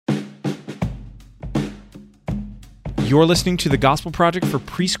You're listening to the Gospel Project for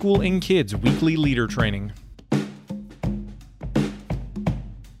Preschool and Kids Weekly Leader Training.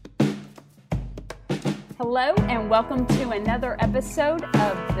 Hello and welcome to another episode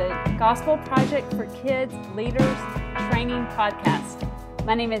of the Gospel Project for Kids Leaders Training Podcast.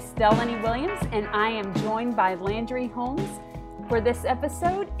 My name is Delaney Williams and I am joined by Landry Holmes for this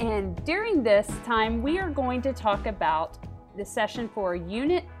episode. And during this time, we are going to talk about the session for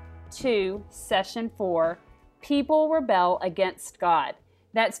Unit 2, Session 4, People Rebel Against God.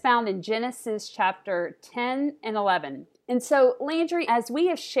 That's found in Genesis chapter 10 and 11. And so, Landry, as we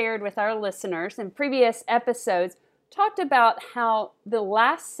have shared with our listeners in previous episodes, talked about how the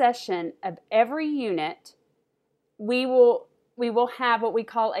last session of every unit, we will have what we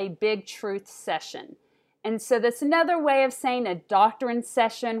call a big truth session. And so that's another way of saying a doctrine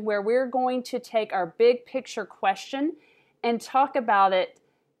session where we're going to take our big picture question and talk about it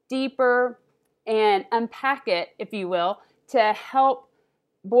deeper and unpack it, if you will, to help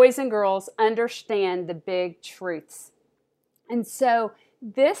boys and girls understand the big truths. And so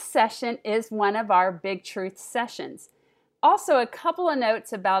this session is one of our big truth sessions. Also, a couple of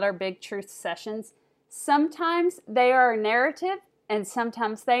notes about our big truth sessions. Sometimes they are narrative and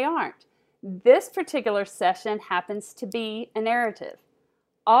sometimes they aren't. This particular session happens to be a narrative.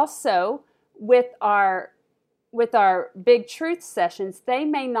 Also, with our big truth sessions, they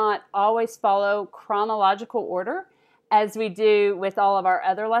may not always follow chronological order as we do with all of our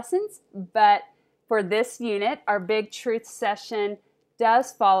other lessons, but for this unit, our big truth session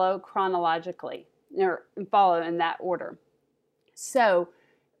does follow chronologically, or follow in that order. So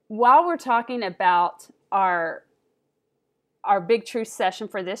while we're talking about our big truth session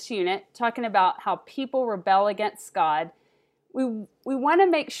for this unit, talking about how people rebel against God, we want to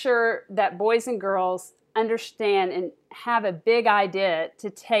make sure that boys and girls understand and have a big idea to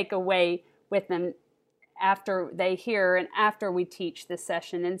take away with them after they hear and after we teach this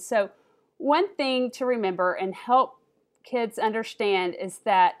session. And so one thing to remember and help kids understand is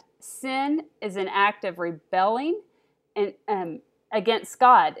that sin is an act of rebelling and against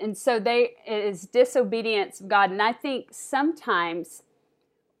God. And so it is disobedience of God. And I think sometimes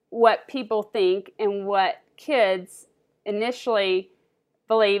what people think and what kids initially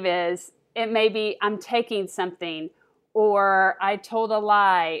believe is, it may be I'm taking something, or I told a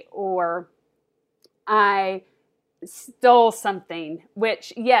lie, or I stole something,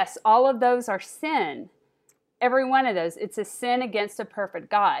 which, yes, all of those are sin. Every one of those. It's a sin against a perfect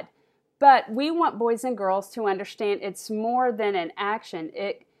God. But we want boys and girls to understand it's more than an action.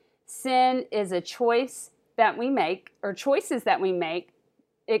 Sin is a choice that we make, or choices that we make.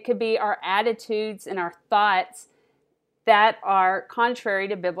 It could be our attitudes and our thoughts that are contrary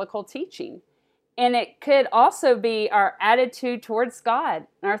to biblical teaching. And it could also be our attitude towards God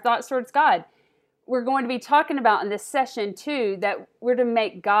and our thoughts towards God. We're going to be talking about in this session too that we're to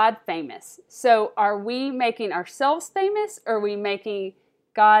make God famous. So are we making ourselves famous, or are we making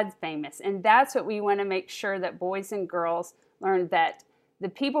God famous? And that's what we want to make sure that boys and girls learn, that the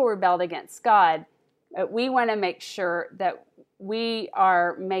people rebelled against God. We want to make sure that we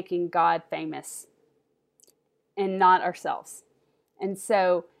are making God famous and not ourselves. And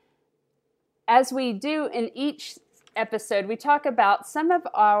so as we do in each episode, we talk about some of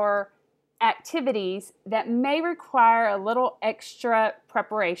our activities that may require a little extra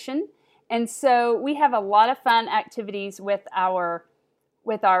preparation. And so we have a lot of fun activities with our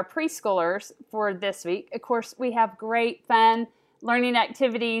preschoolers for this week. Of course, we have great fun learning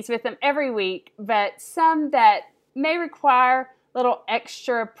activities with them every week, but some that may require a little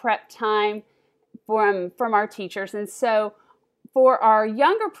extra prep time from our teachers. And so for our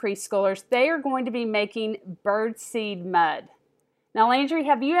younger preschoolers, they are going to be making birdseed mud. Now, Landry,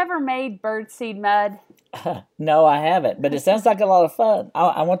 have you ever made birdseed mud? No, I haven't, but it sounds like a lot of fun.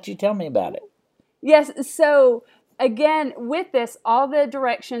 I want you to tell me about it. Yes, so again, with this, all the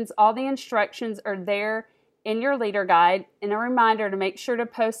directions, all the instructions are there in your leader guide, and a reminder to make sure to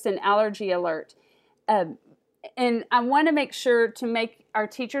post an allergy alert. And I want to make sure to make our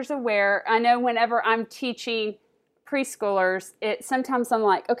teachers aware. I know whenever I'm teaching preschoolers, sometimes I'm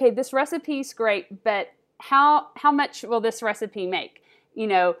like, okay, this recipe is great, but how much will this recipe make?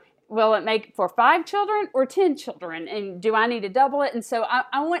 Will it make for 5 children or 10 children? And do I need to double it? And so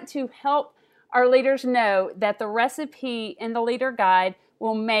I want to help our leaders know that the recipe in the leader guide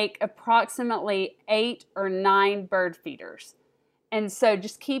will make approximately 8 or 9 bird feeders. And so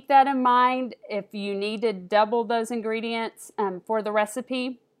just keep that in mind. If you need to double those ingredients for the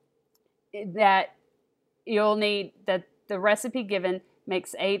recipe, that you'll need, that the recipe given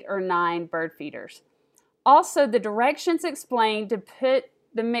makes 8 or 9 bird feeders. Also, the directions explain to put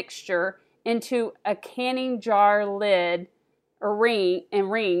the mixture into a canning jar lid or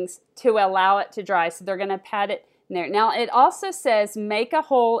rings to allow it to dry. So they're going to pat it in there. Now it also says make a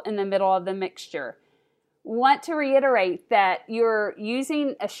hole in the middle of the mixture. Want to reiterate that you're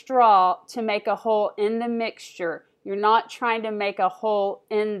using a straw to make a hole in the mixture. You're not trying to make a hole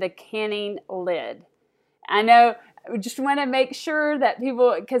in the canning lid. I know, we just want to make sure that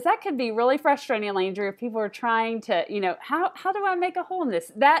people, because that could be really frustrating, Landry, if people are trying to, how do I make a hole in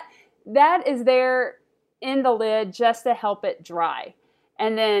this? That is there in the lid just to help it dry.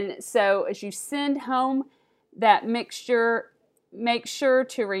 And then, so as you send home that mixture, make sure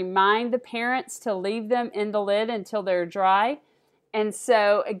to remind the parents to leave them in the lid until they're dry. And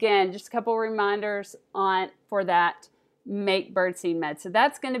so, again, just a couple reminders for that. Make birdseed mud. So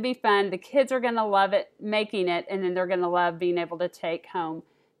that's going to be fun. The kids are going to love it, making it, and then they're going to love being able to take home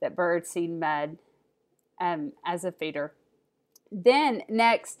that birdseed mud as a feeder. Then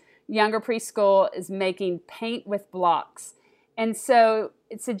next, younger preschool is making paint with blocks. And so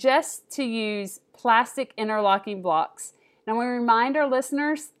it suggests to use plastic interlocking blocks. And I want to remind our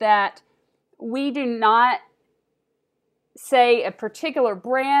listeners that we do not say a particular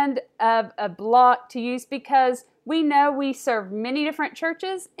brand of a block to use because we know we serve many different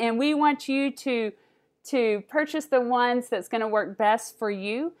churches and we want you to purchase the ones that's going to work best for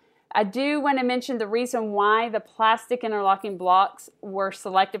you. I do want to mention the reason why the plastic interlocking blocks were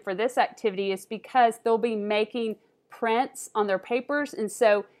selected for this activity is because they'll be making prints on their papers. And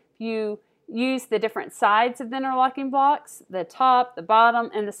so if you use the different sides of the interlocking blocks, the top, the bottom,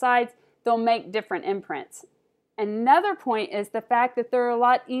 and the sides, they'll make different imprints. Another point is the fact that they're a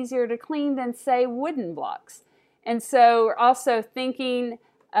lot easier to clean than, say, wooden blocks. And so we're also thinking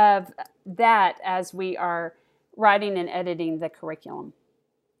of that as we are writing and editing the curriculum.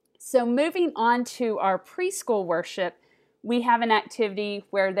 So moving on to our preschool worship, we have an activity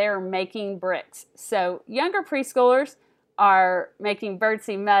where they're making bricks. So younger preschoolers are making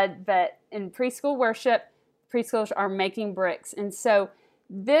birdseed mud, but in preschool worship, preschoolers are making bricks. And so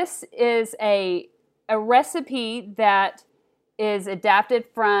this is a recipe that is adapted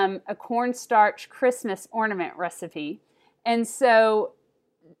from a cornstarch Christmas ornament recipe. And so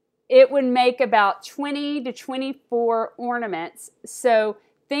it would make about 20 to 24 ornaments. So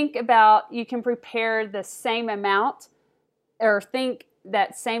think about, you can prepare the same amount, or think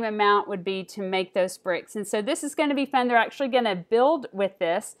that same amount would be to make those bricks. And so this is going to be fun. They're actually going to build with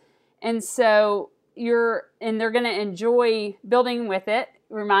this. And so they're going to enjoy building with it.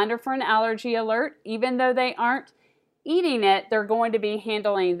 Reminder for an allergy alert, even though they aren't eating it, they're going to be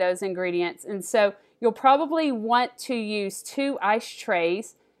handling those ingredients. And so you'll probably want to use 2 ice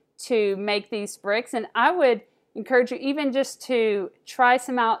trays to make these bricks. And I would encourage you even just to try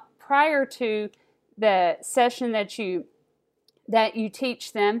some out prior to the session that you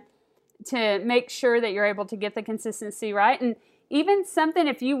teach them, to make sure that you're able to get the consistency right. And even something,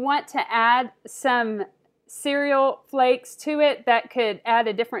 if you want to add some cereal flakes to it, that could add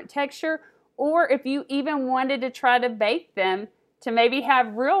a different texture. Or if you even wanted to try to bake them to maybe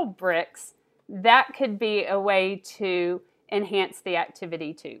have real bricks, that could be a way to enhance the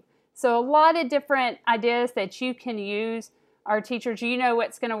activity too. So a lot of different ideas that you can use. Our teachers, you know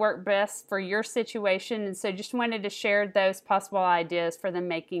what's going to work best for your situation. And so just wanted to share those possible ideas for them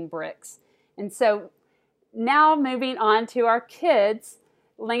making bricks. And so now moving on to our kids.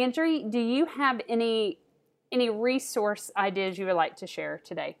 Landry, do you have any resource ideas you would like to share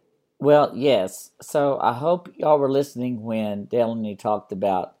today? Well, yes. So I hope y'all were listening when Delaney talked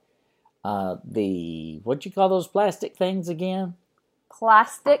about what you call those plastic things again?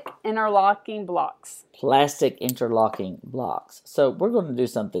 Plastic interlocking blocks. Plastic interlocking blocks. So we're going to do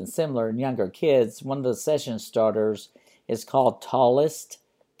something similar in younger kids. One of the session starters is called Tallest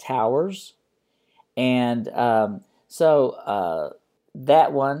Towers. And that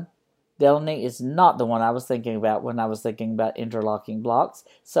one, Delaney, is not the one I was thinking about when I was thinking about interlocking blocks.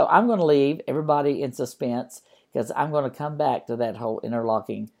 So I'm going to leave everybody in suspense because I'm going to come back to that whole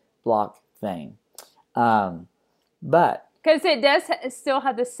interlocking block thing. But because it does still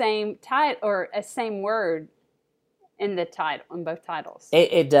have the same title or a same word in the title, in both titles.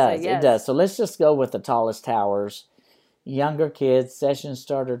 It does. So, yes. It does. So let's just go with the Tallest Towers. Younger kids, session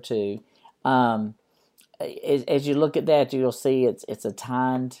starter 2. As you look at that, you'll see it's a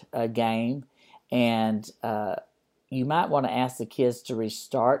timed game, and you might want to ask the kids to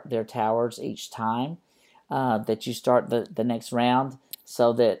restart their towers each time that you start the next round,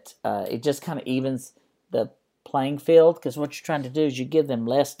 so that it just kind of evens the playing field, because what you're trying to do is you give them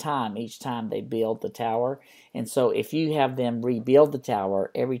less time each time they build the tower. And so if you have them rebuild the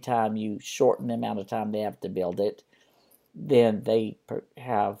tower every time you shorten the amount of time they have to build it, then they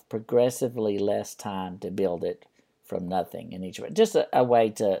have progressively less time to build it from nothing in each way. Just a way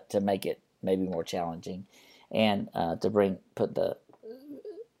to make it maybe more challenging, and to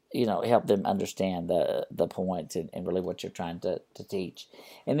help them understand the point and really what you're trying to teach.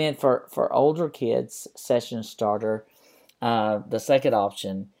 And then for older kids, session starter, the second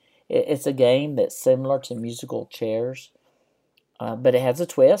option, it's a game that's similar to musical chairs, but it has a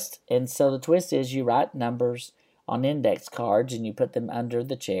twist. And so the twist is you write numbers on index cards and you put them under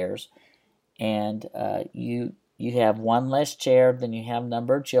the chairs, and you have one less chair than you have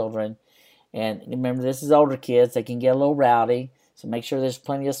number of children. And remember, this is older kids; they can get a little rowdy, so make sure there's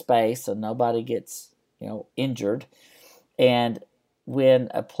plenty of space so nobody gets injured. And when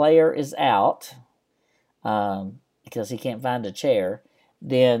a player is out, because he can't find a chair,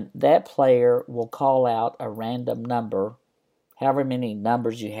 then that player will call out a random number, however many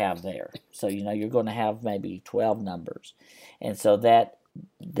numbers you have there. So you're going to have maybe 12 numbers, and so that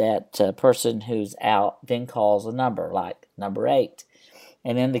person who's out then calls a number like number 8,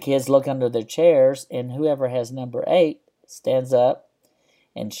 and then the kids look under their chairs, and whoever has number 8 stands up,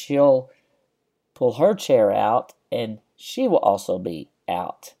 and she'll pull her chair out, and she will also be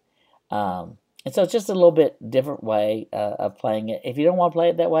out. And so it's just a little bit different way of playing it. If you don't want to play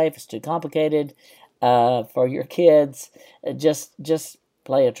it that way, if it's too complicated for your kids, just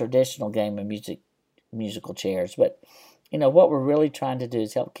play a traditional game of musical chairs. But what we're really trying to do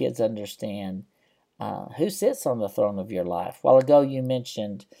is help kids understand who sits on the throne of your life. A while ago, you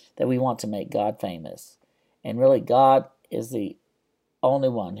mentioned that we want to make God famous, and really, God is the only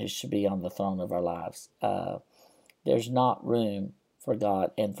one who should be on the throne of our lives. There's not room for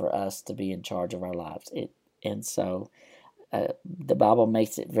God and for us to be in charge of our lives. And so the Bible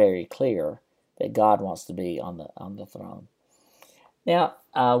makes it very clear that God wants to be on the throne. Now,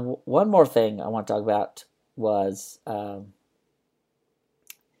 one more thing I want to talk about was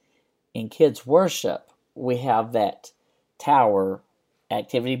in kids' worship, we have that tower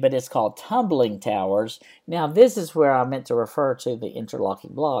activity, but it's called tumbling towers. Now, this is where I meant to refer to the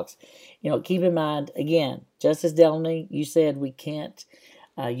interlocking blocks. Keep in mind, again, just as Delaney, you said we can't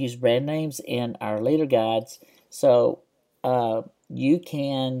use brand names in our leader guides, so you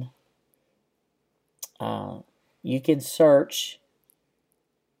can search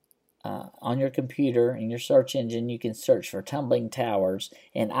on your computer, in your search engine, you can search for tumbling towers,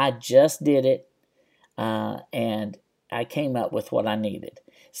 and I just did it, and I came up with what I needed.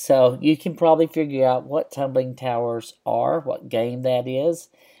 So you can probably figure out what tumbling towers are, what game that is,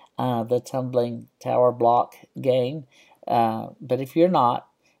 the tumbling tower block game. But if you're not,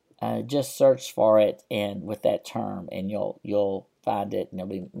 just search for it and with that term, and you'll find it, and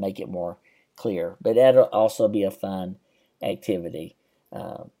it'll make it more clear. But that'll also be a fun activity,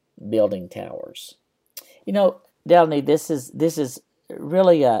 building towers. Delaney, this is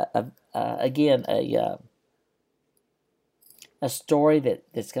really again a story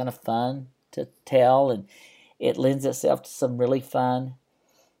that's kind of fun to tell, and it lends itself to some really fun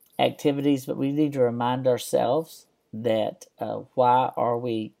activities. But we need to remind ourselves that why are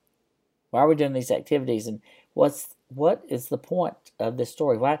we doing these activities, and what is the point of this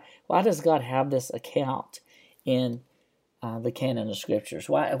story? Why does God have this account in the canon of scriptures?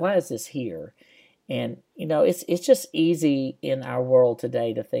 Why is this here? And it's just easy in our world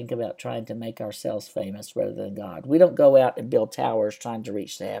today to think about trying to make ourselves famous rather than God. We don't go out and build towers trying to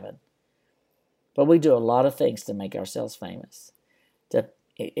reach to heaven, but we do a lot of things to make ourselves famous.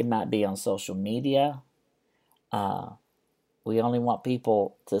 It might be on social media. We only want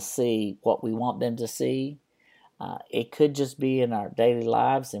people to see what we want them to see. It could just be in our daily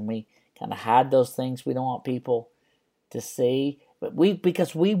lives, and we kind of hide those things we don't want people to see. But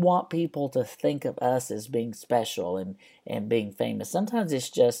because we want people to think of us as being special and being famous. Sometimes it's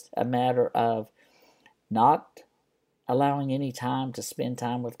just a matter of not allowing any time to spend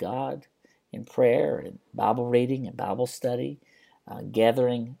time with God in prayer and Bible reading and Bible study,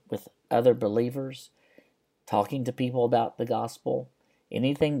 gathering with other believers, talking to people about the gospel.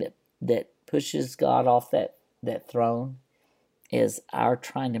 Anything that pushes God off that throne is our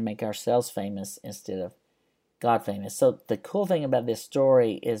trying to make ourselves famous instead of God famous. So the cool thing about this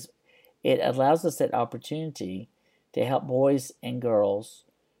story is it allows us that opportunity to help boys and girls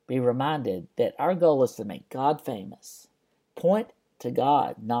be reminded that our goal is to make God famous. Point to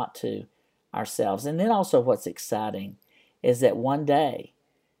God, not to ourselves. And then also what's exciting is that one day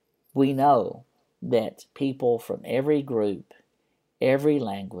we know that people from every group, every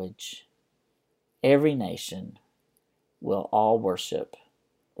language, every nation will all worship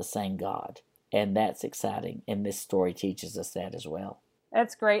the same God. And that's exciting, and this story teaches us that as well.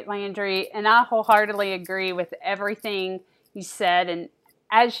 That's great, Landry. And I wholeheartedly agree with everything you said. And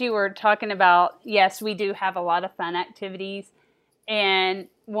as you were talking about, yes, we do have a lot of fun activities and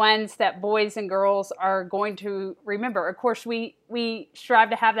ones that boys and girls are going to remember. Of course, we strive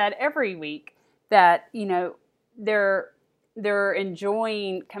to have that every week, that, they're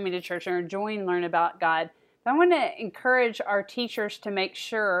enjoying coming to church, they're enjoying learning about God. But I want to encourage our teachers to make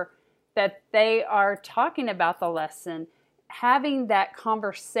sure that they are talking about the lesson, having that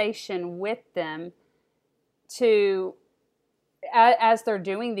conversation with them as they're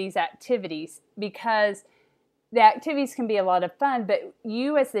doing these activities, because the activities can be a lot of fun, but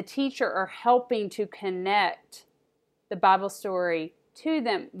you as the teacher are helping to connect the Bible story to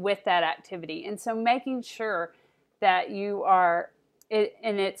them with that activity. And so making sure that you are,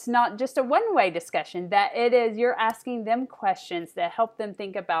 and it's not just a one-way discussion, that it is, you're asking them questions that help them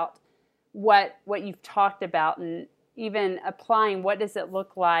think about what you've talked about, and even applying what does it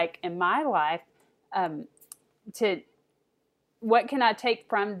look like in my life, to what can I take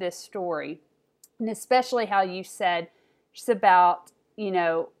from this story. And especially how you said just about,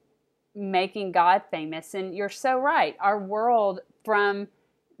 making God famous. And you're so right. Our world, from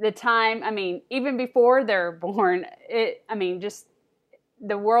the time, even before they're born, just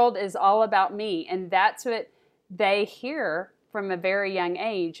the world is all about me. And that's what they hear from a very young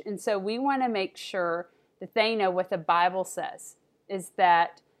age. And so we want to make sure that they know what the Bible says, is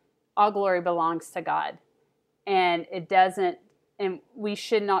that all glory belongs to God. And and we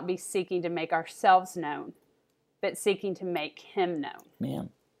should not be seeking to make ourselves known, but seeking to make Him known. Man.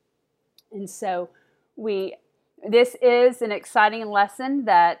 And so this is an exciting lesson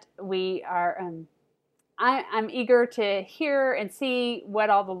that we are, I'm eager to hear and see what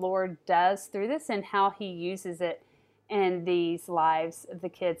all the Lord does through this and how He uses it in these lives of the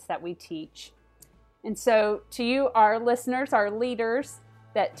kids that we teach. And so to you, our listeners, our leaders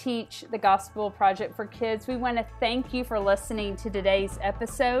that teach the Gospel Project for Kids, we want to thank you for listening to today's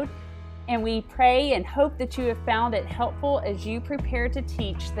episode. And we pray and hope that you have found it helpful as you prepare to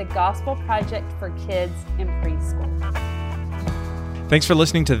teach the Gospel Project for Kids in preschool. Thanks for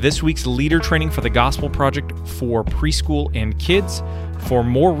listening to this week's leader training for the Gospel Project for preschool and kids. For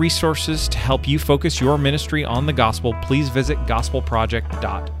more resources to help you focus your ministry on the gospel, please visit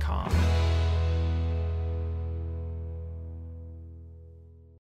gospelproject.com.